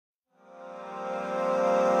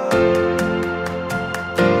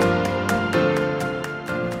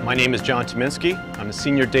My name is Tyminski. I'm a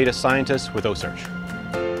senior data scientist with OCEARCH.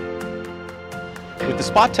 With the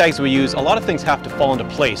spot tags we use, a lot of things have to fall into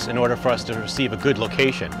place in order for us to receive a good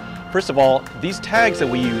location. First of all, these tags that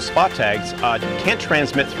we use, spot tags, can't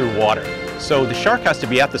transmit through water. So the shark has to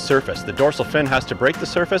be at the surface. The dorsal fin has to break the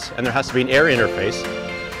surface, and there has to be an air interface.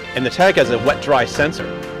 And the tag has a wet-dry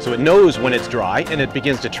sensor, so it knows when it's dry and it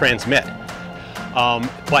begins to transmit.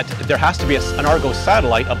 But there has to be an Argo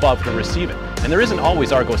satellite above to receive it. And there isn't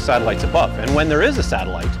always Argo satellites above. And when there is a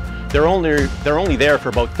satellite, they're only there for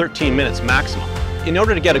about 13 minutes maximum. In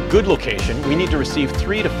order to get a good location, we need to receive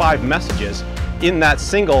 3 to 5 messages in that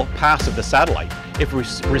single pass of the satellite. If we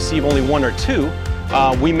receive only 1 or 2,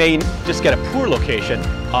 we may just get a poor location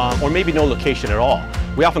or maybe no location at all.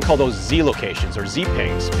 We often call those Z locations or Z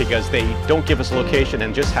pings because they don't give us a location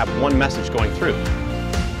and just have one message going through.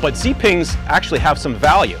 But Z pings actually have some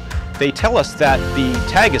value. They tell us that the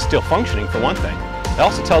tag is still functioning, for one thing. It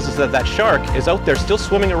also tells us that that shark is out there still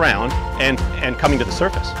swimming around and coming to the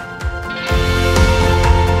surface.